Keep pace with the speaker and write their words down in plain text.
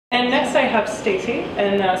guest I have Staci,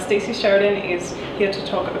 and Staci Scharadin is here to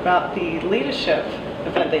talk about the leadership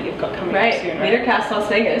event that you've got coming up soon, right? Leadercast Las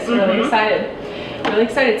Vegas. Really excited. Really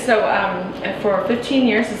excited. So for 15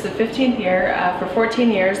 years, this is the 15th year, for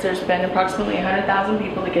 14 years there's been approximately 100,000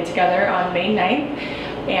 people that get together on May 9th,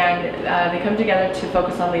 and they come together to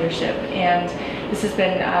focus on leadership. And this has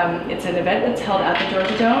been, it's an event that's held at the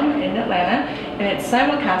Georgia Dome in Atlanta, and it's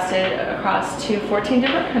simulcasted across to 14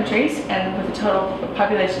 different countries and with a total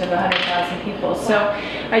population of 100,000 people. So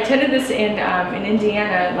I attended this in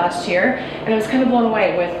Indiana last year, and I was kind of blown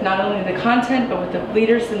away with not only the content, but with the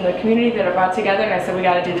leaders in the community that are brought together, and I said, we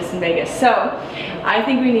got to do this in Vegas. So I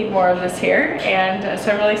think we need more of this here, and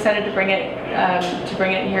so I'm really excited to bring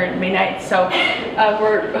it here May 9th. So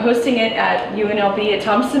we're hosting it at UNLV at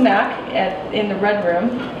Thompson Mack in the Red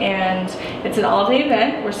Room, and it's an all-day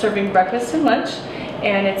event. We're serving breakfast and lunch,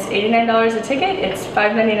 and it's $89 a ticket. It's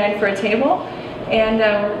 $5.99 for a table, and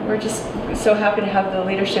we're just so happy to have the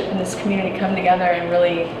leadership in this community come together and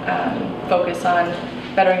really focus on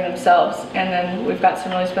bettering themselves. And then we've got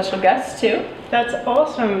some really special guests too. That's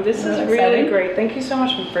awesome. This is really great. Thank you so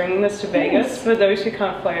much for bringing this to Vegas. For those who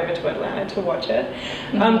can't fly over to Atlanta to watch it.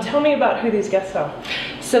 Tell me about who these guests are.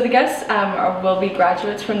 So the guests will be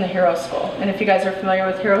graduates from the Hero School. And if you guys are familiar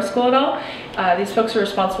with Hero School at all, these folks are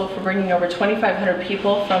responsible for bringing over 2,500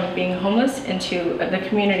 people from being homeless into the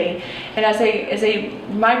community. And as they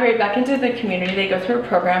migrate back into the community, they go through a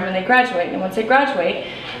program and they graduate. And once they graduate,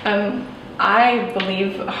 I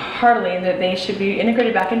believe heartily that they should be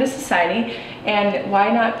integrated back into society, and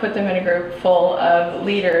why not put them in a group full of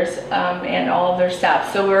leaders and all of their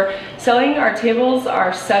staff. So we're selling, our tables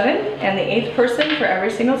are 7, and the 8th person for every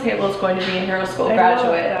single table is going to be a Hero School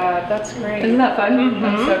graduate. That's great. Isn't that fun?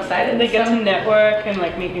 I'm so excited. They get to network and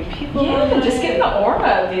like meet new people. Yeah, just get the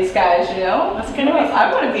aura of these guys, you know? That's gonna be fun.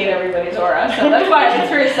 I want to be in everybody's aura, so that's why it's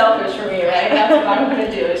very selfish for me, right? That's what I'm going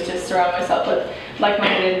to do, is just surround myself with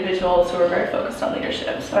like-minded individuals who are very focused on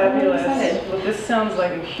leadership. So fabulous. Well, this sounds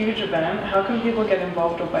like a huge event. How can people get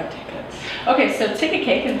involved or buy tickets? Okay, so Ticket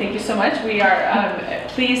Cake, and thank you so much. We are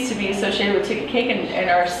pleased to be associated with Ticket Cake, and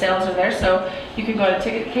our sales are there. So you can go to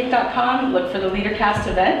ticketcake.com, look for the Leadercast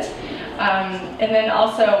event. And then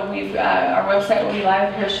also our website will be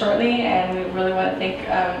live here shortly, and we really want to thank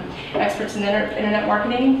experts in internet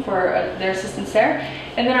marketing for their assistance there.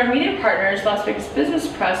 And then our media partners, Las Vegas Business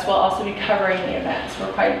Press, will also be covering the events.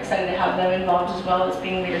 We're quite excited to have them involved, as well as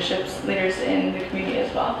being leaders in the community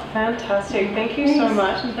as well. Fantastic. Thank you so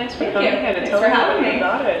much, and thanks for coming here to tell me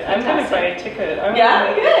about it. I'm going to buy a ticket.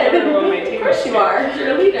 Yeah, good. Of course you are.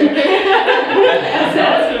 You're a leader. That's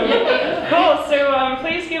awesome.